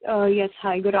 Yes.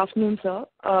 Hi. Good afternoon, sir.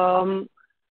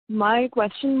 My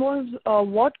question was,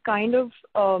 what kind of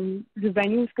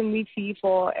revenues can we see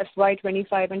for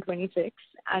FY25 and 26?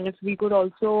 And if we could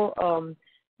also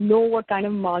know what kind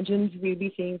of margins we'll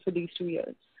be seeing for these 2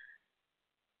 years.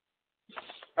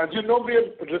 As you know, we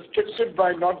are restricted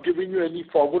by not giving you any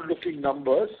forward-looking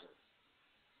numbers.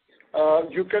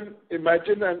 You can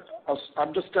imagine and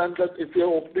understand that if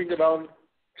you're opening around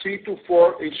 3 to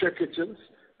 4 Asia Kitchens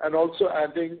and also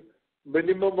adding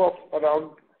minimum of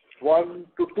around 1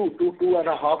 to 2 to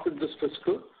 2.5 in this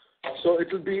fiscal. So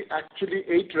it will be actually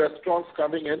 8 restaurants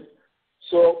coming in.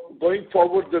 So going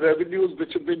forward, the revenues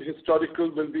which have been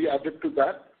historical will be added to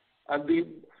that. And the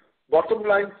bottom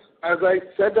lines, as I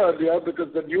said earlier,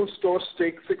 because the new stores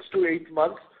take 6 to 8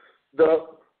 months, the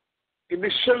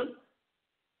initial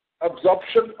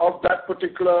absorption of that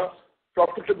particular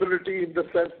profitability in the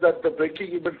sense that the breaking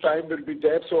even time will be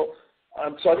there. So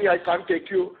I'm sorry, I can't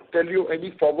tell you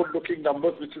any forward-looking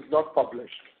numbers which is not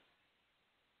published.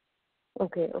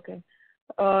 Okay.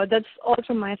 That's all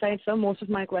from my side, sir. Most of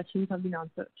my questions have been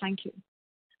answered. Thank you.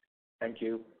 Thank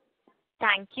you.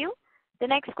 Thank you. The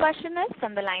next question is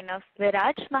from the line of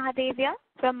Viraj Mahadevia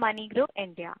from Money Group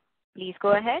India. Please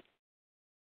go ahead.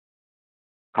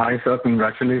 Hi, sir.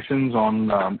 Congratulations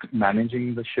on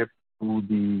managing the ship through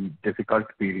the difficult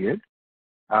period.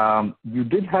 You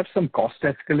did have some cost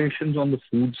escalations on the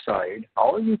food side.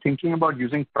 How are you thinking about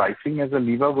using pricing as a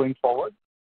lever going forward?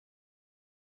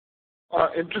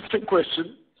 Interesting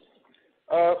question.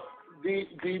 The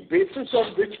basis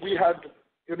on which we had,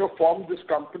 formed this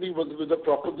company was with a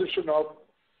proposition of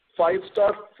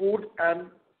 5-star food and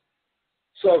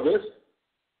service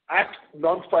at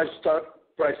non-5-star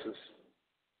prices.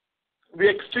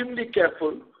 We're extremely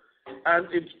careful,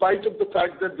 and in spite of the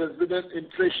fact that there's been an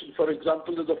inflation, for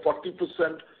example, there's a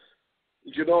 40%,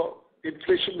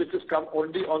 inflation which has come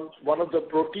only on one of the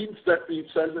proteins that we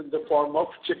sell in the form of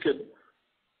chicken.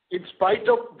 In spite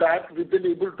of that, we've been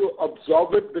able to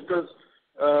absorb it because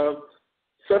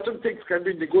certain things can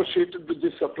be negotiated with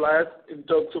the suppliers in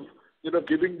terms of,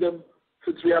 giving them,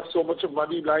 since we have so much of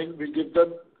money lying, we give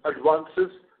them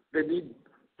advances. They need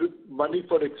money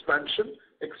for expansion,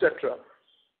 etc.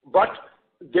 But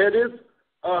there is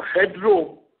a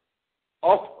headroom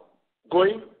of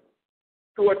going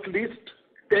to at least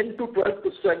 10 to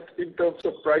 12% in terms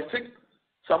of pricing.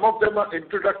 Some of them are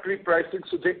introductory pricing,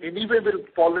 so they anyway will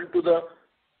fall into the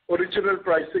original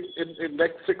pricing in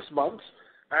next 6 months.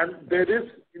 And there is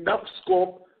enough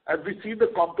scope. As we see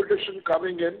the competition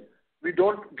coming in, we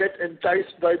don't get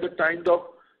enticed by the kind of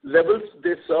levels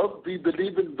they serve. We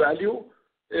believe in value.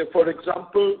 For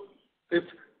example, if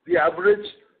the average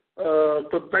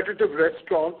competitive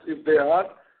restaurants, if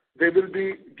they will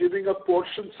be giving a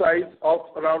portion size of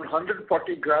around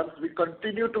 140 grams. We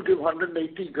continue to give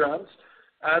 180 grams.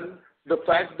 And the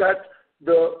fact that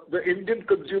the Indian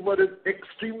consumer is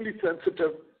extremely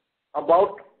sensitive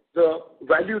about the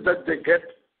value that they get,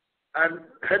 and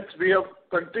hence we have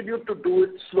continued to do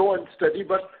it slow and steady.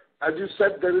 But as you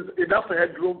said, there is enough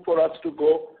headroom for us to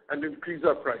go and increase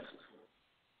our prices.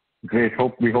 Great.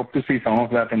 We hope to see some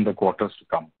of that in the quarters to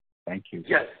come. Thank you.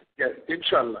 Yes,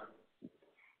 inshallah.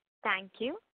 Thank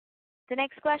you. The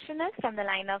next question is from the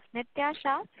line of Nitya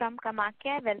Shah from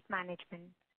Kamakya Wealth Management.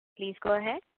 Please go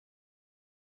ahead.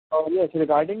 Yes,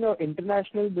 regarding your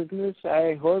international business,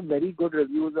 I heard very good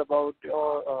reviews about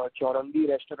your Chaurangi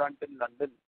restaurant in London.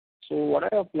 So what are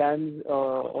your plans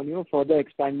on further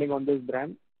expanding on this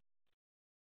brand?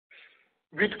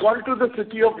 We've gone to the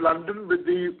city of London with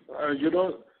the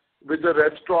with the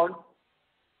restaurant,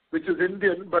 which is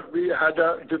Indian, but we had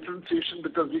a differentiation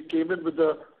because we came in with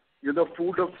the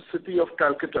food of the city of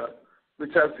Calcutta,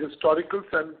 which has historicals,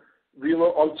 and we were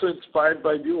also inspired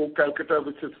by the old Calcutta,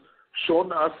 which has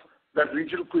shown us that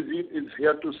regional cuisine is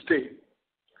here to stay.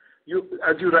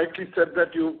 As you rightly said,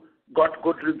 that you got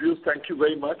good reviews. Thank you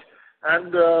very much.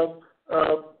 And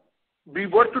we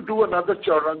were to do another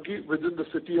Chaurangi within the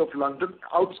city of London,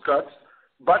 outskirts,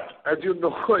 but as you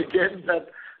know, again, that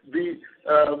the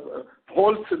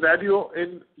whole scenario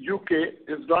in UK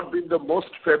has not been the most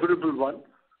favorable one.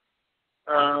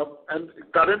 And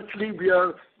currently we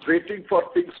are waiting for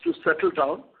things to settle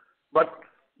down, but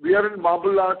we are in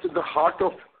Marble Arch in the heart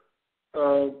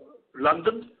of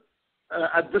London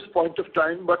at this point of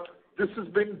time, but this has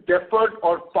been deferred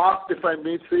or parked, if I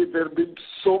may say. There have been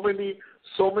so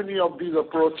many of these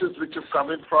approaches which have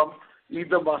come in from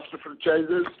either master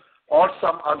franchises or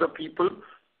some other people,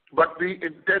 but we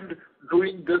intend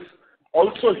doing this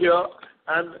also here.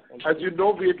 And as you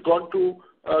know, we had gone to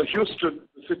Houston,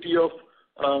 city of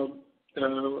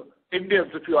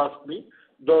Indians, if you ask me.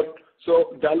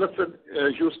 So Dallas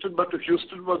and Houston, but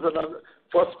Houston was another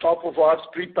first stop of ours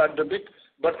pre-pandemic.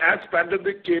 But as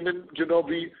pandemic came in,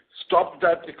 we stopped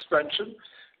that expansion.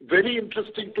 Very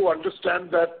interesting to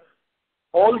understand that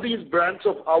all these brands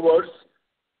of ours,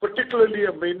 particularly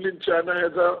in mainland China,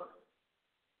 has a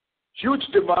huge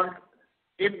demand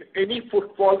in any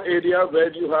footfall area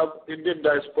where you have Indian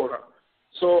diaspora.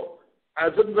 So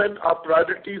as and when our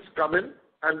priorities come in,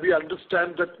 and we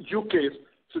understand that UK,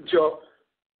 since your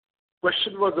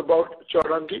question was about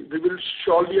Chaurangi, we will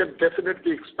surely and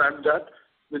definitely expand that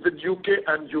within UK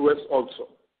and US also.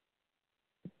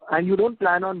 And you don't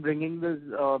plan on bringing this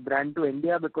brand to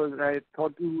India, because I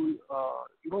thought you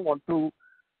don't want to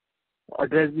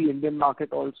address the Indian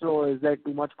market also, or is there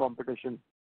too much competition?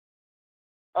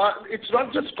 It's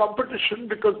not just competition,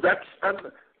 because that's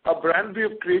a brand we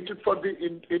have created for the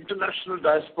international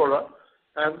diaspora,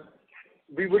 and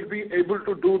we will be able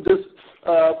to do this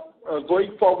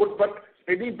going forward. But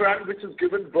any brand which is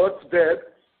given birth there,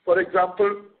 for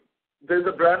example, there's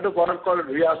a brand of ours called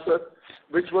Riyasat,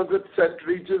 which was at St.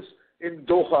 Regis in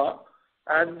Doha,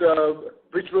 and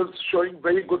which was showing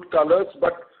very good colors,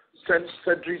 but St.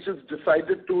 Regis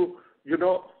decided to,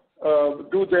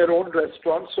 do their own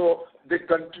restaurant, so they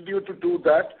continue to do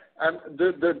that. And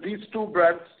these two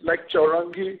brands, like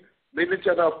Chaurangi, mainland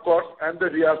China, of course, and the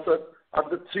Riyasat, are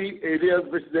the three areas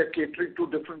which they're catering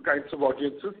to different kinds of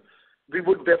audiences. We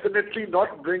would definitely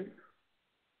not bring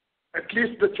at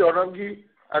least the Chaurangi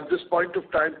at this point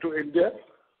of time to India,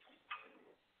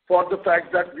 for the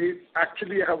fact that we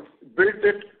actually have built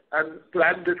it and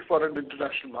planned it for an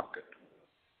international market.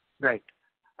 Right.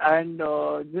 And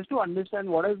just to understand,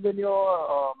 what has been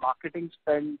your marketing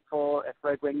spend for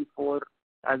FY24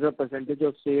 as a percentage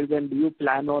of sales, and do you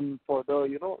plan on further,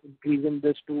 increasing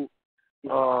this to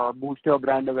boost your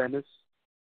brand awareness?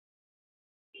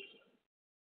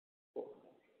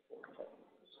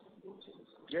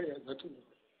 That is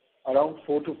around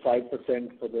 4 to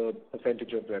 5% for the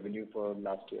percentage of revenue for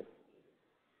last year.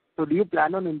 So do you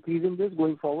plan on increasing this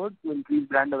going forward to increase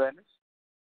brand awareness?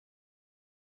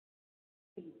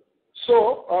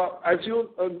 So, as you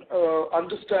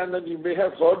understand, and you may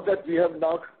have heard, that we have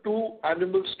now two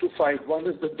animals to fight. One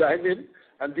is the dine-in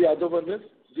and the other one is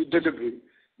the delivery.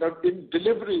 Now, in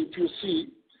delivery, if you see,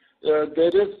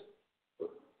 there is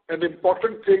an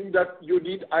important thing that you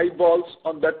need eyeballs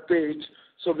on that page.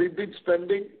 So we've been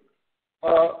spending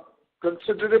a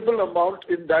considerable amount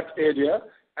in that area.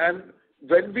 And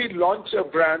when we launch a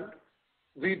brand,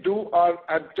 we do our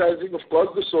advertising, of course,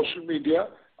 the social media.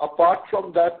 Apart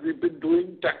from that, we've been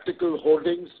doing tactical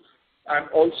hoardings and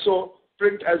also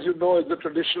print, as you know, is the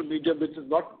traditional medium, which is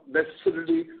not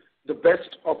necessarily the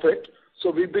best of it. So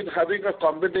we've been having a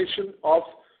combination of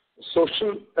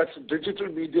social, that's digital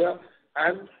media,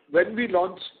 and when we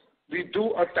launch, we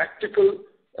do a tactical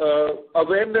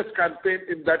awareness campaign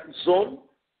in that zone.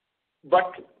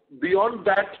 But beyond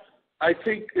that, I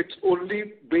think it's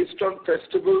only based on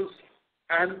festivals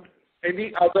and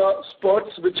any other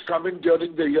spurts which come in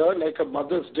during the year, like a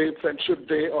Mother's Day, Friendship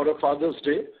Day, or a Father's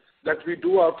Day, that we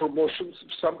do our promotions,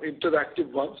 some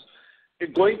interactive ones.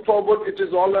 Going forward, it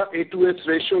is all a A to S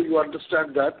ratio, you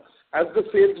understand that. As the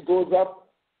sales goes up,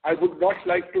 I would not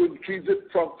like to increase it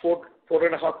from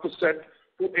 4.5%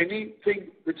 to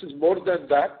anything which is more than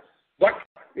that. But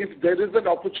if there is an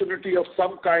opportunity of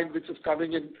some kind which is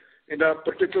coming in a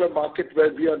particular market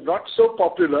where we are not so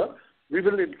popular, we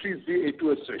will increase the A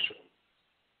to S ratio.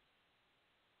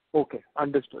 Okay,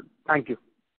 understood. Thank you.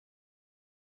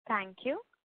 Thank you.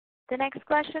 The next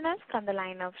question is from the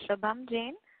line of Shubham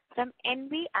Jain from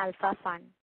NV Alpha Fund.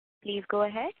 Please go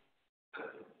ahead.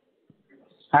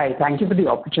 Hi, thank you for the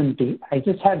opportunity. I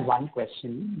just had one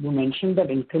question. You mentioned that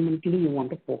incrementally you want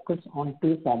to focus on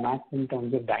two formats in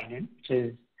terms of dine-in, which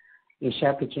is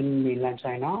Asia Kitchen, Mainland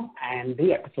China, and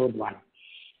the Episode 1.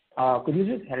 Could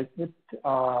you just help me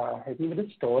with the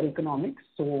store economics?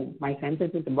 So my sense is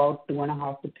it's about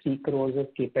 2.5 to 3 crores of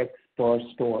capex per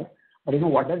store. But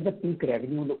what does the peak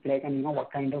revenue look like, and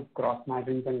what kind of gross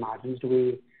margins and margins do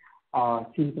we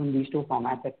see from these two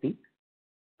formats at peak?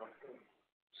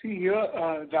 See here,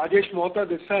 Rajesh Mohta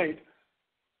this side.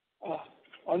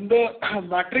 On the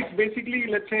matrix, basically,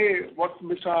 let's say what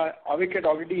Mr. Avik had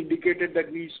already indicated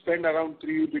that we spend around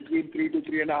between 3 to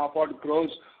 3.5 odd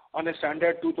crores on a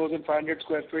standard 2,500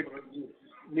 square feet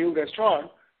new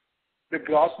restaurant. The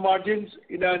gross margins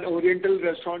in an Oriental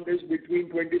restaurant is between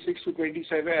 26 to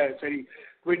 27.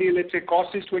 Let's say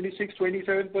cost is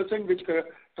 26-27%, which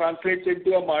translates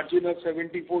into a margin of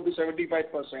 74 to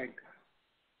 75%.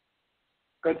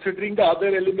 Considering the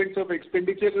other elements of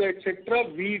expenditure, etc.,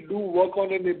 we do work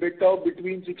on an EBITDA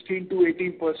between 16 to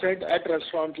 18% at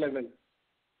restaurant level.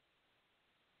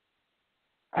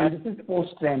 And this is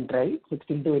post-rent, right?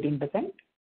 16 to 18%?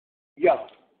 Yeah.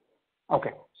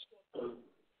 Okay.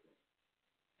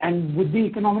 And would the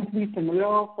economics be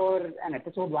similar for an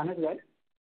Episode 1 as well?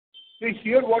 See,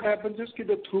 here what happens is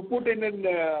the throughput in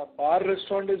a bar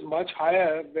restaurant is much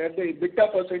higher, where the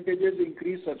EBITDA percentages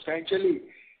increase substantially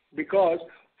because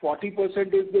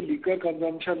 40% is the liquor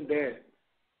consumption there.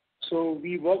 So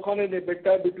we work on an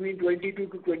EBITDA between 22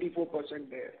 to 24%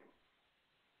 there.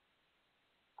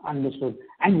 Understood.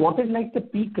 And what is like the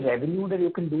peak revenue that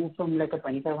you can do from like a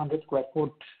 2,500 square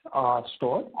foot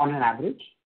store on an average?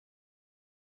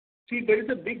 See, there is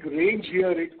a big range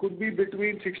here. It could be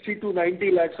between 60 to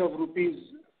 90 lakhs of rupees,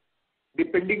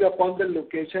 depending upon the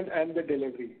location and the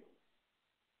delivery.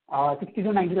 60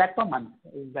 to 90 lakh per month.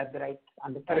 Is that the right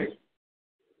understanding? Correct.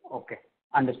 Okay.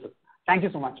 Understood. Thank you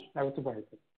so much. That was super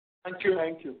helpful. Thank you.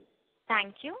 Thank you.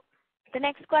 Thank you. The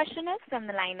next question is from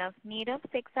the line of Neerav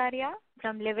Seksaria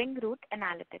from Living Root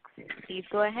Analytics. Please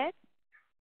go ahead.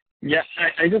 Yeah,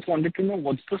 I just wanted to know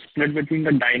what's the split between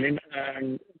the dine-in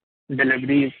and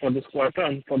delivery for this quarter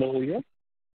and for the whole year?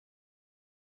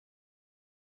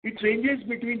 It ranges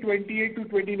between 28 to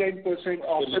 29%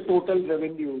 of the total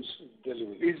revenues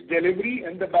is delivery,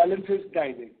 and the balance is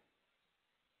dine-in.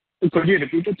 Could you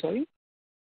repeat it, sorry?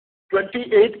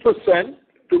 28%,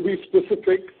 to be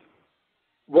specific,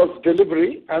 was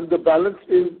delivery, and the balance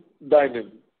is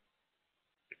dine-in.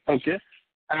 Okay.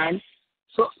 And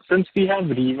so since we have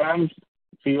revamped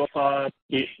few of our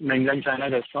Mainland China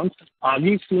restaurants, are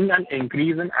we seeing an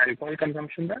increase in alcohol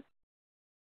consumption there?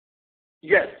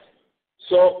 Yes.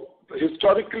 So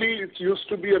historically, it used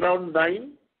to be around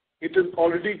 9. It has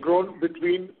already grown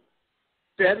between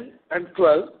 10 and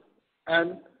 12.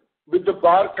 And with the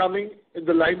bar coming in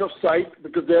the line of sight,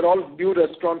 because they're all new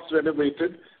restaurants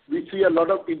renovated, we see a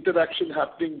lot of interaction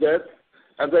happening there.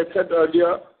 As I said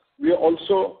earlier, we are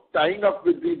also tying up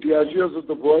with the Diageos of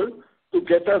the world to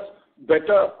get us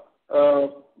better,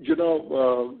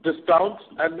 discounts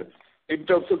and in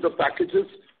terms of the packages.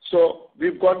 So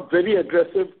we've gone very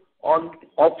aggressive on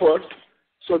offers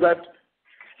so that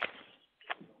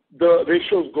the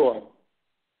ratios go up.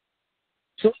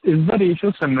 So is the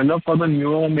ratio similar for the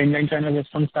newer Mainland China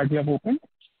restaurants that we have opened?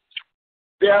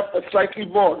 they have slightly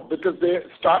more because they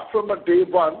start from a day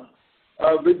one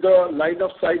with the line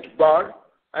of sight bar,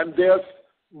 and they are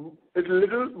a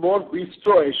little more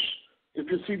bistro-ish. If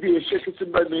you see the Asia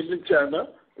Kitchen by Mainland China,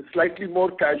 it's slightly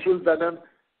more casual than a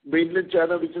Mainland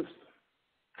China, which is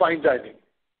fine dining.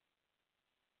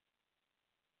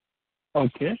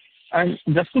 Okay. And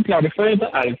just to clarify,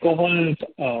 the alcohol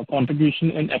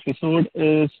contribution in episode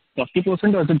is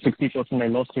 40% or is it 60%? I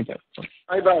lost it there.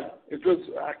 My bad. It was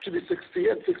actually 60,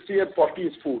 and 60 and 40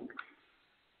 is food.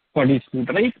 40 is food,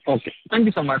 right? Okay. Thank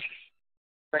you so much.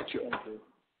 Thank you.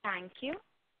 Thank you.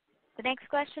 The next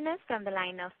question is from the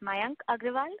line of Mayank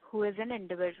Agrawal, who is an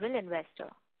individual investor.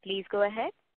 Please go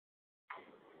ahead.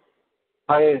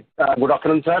 Hi. Good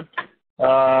afternoon, sir.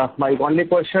 My only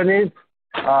question is,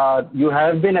 you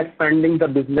have been expanding the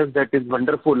business, that is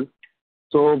wonderful.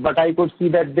 So, but I could see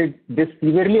that this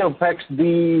severely affects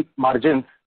the margins.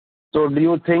 So do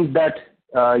you think that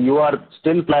you are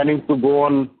still planning to go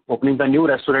on opening the new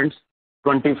restaurants,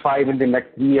 25 in the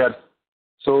next year?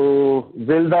 So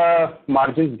will the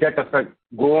margins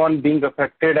go on being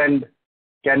affected, and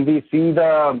can we see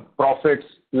the profits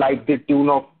like the tune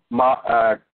of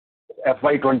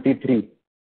FY23?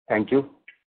 Thank you.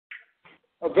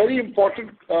 A very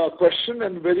important question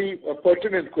and very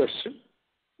pertinent question.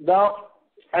 Now,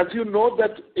 as you know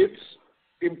that it's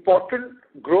important,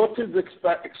 growth is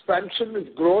expansion is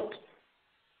growth.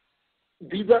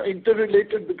 These are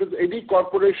interrelated because any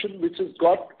corporation which has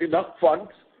got enough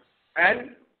funds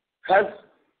and has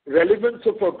relevance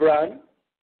of a brand,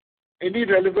 any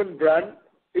relevant brand,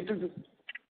 it is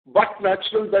but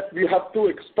natural that we have to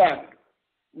expand.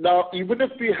 Now, even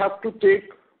if we have to take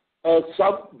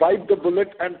bite the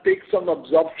bullet and take some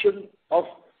absorption of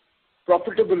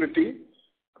profitability,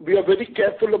 we are very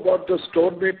careful about the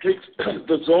store matrix,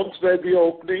 the zones where we are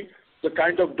opening, the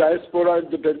kind of diaspora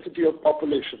and the density of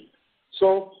population.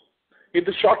 So, in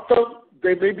the short term,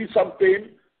 there may be some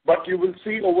pain, but you will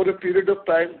see over a period of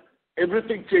time,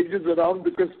 everything changes around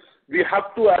because we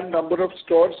have to add number of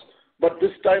stores, but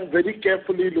this time very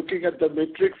carefully looking at the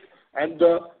matrix and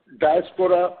the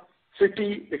diaspora,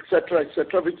 city, etc.,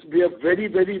 which we are very,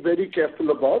 very, very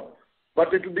careful about,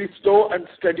 but it will be slow and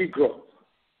steady growth.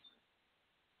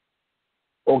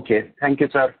 Okay. Thank you,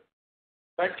 sir.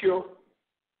 Thank you.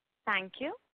 Thank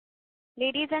you.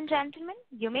 Ladies and gentlemen,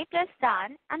 you may press star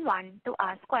and 1 to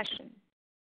ask questions.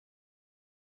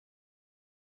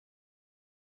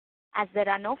 As there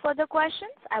are no further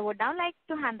questions, I would now like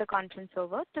to hand the conference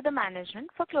over to the management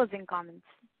for closing comments.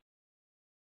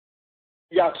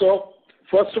 Yeah, so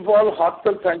first of all,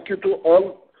 heartfelt thank you to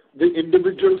all the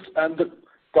individuals and the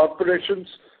corporations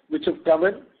which have come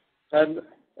in and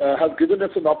have given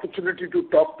us an opportunity to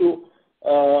talk to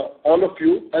all of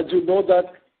you. As you know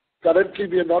that currently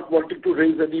we are not wanting to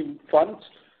raise any funds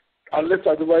unless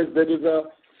otherwise there is a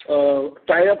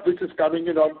tie-up which is coming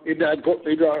in our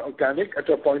organic at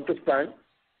a point of time,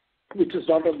 which is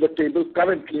not on the table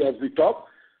currently as we talk.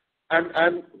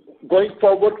 And going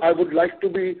forward, I would like to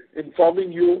be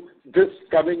informing you this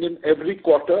coming in every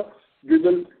quarter. We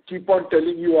will keep on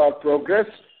telling you our progress,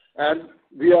 and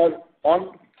we are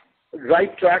on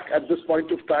right track at this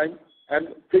point of time,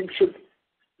 and things should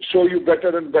show you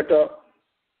better and better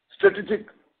strategic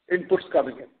inputs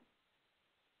coming in.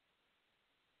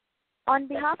 On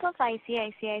behalf of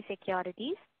ICICI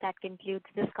Securities, that concludes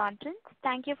this conference.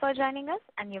 Thank you for joining us,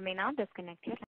 and you may now disconnect your line.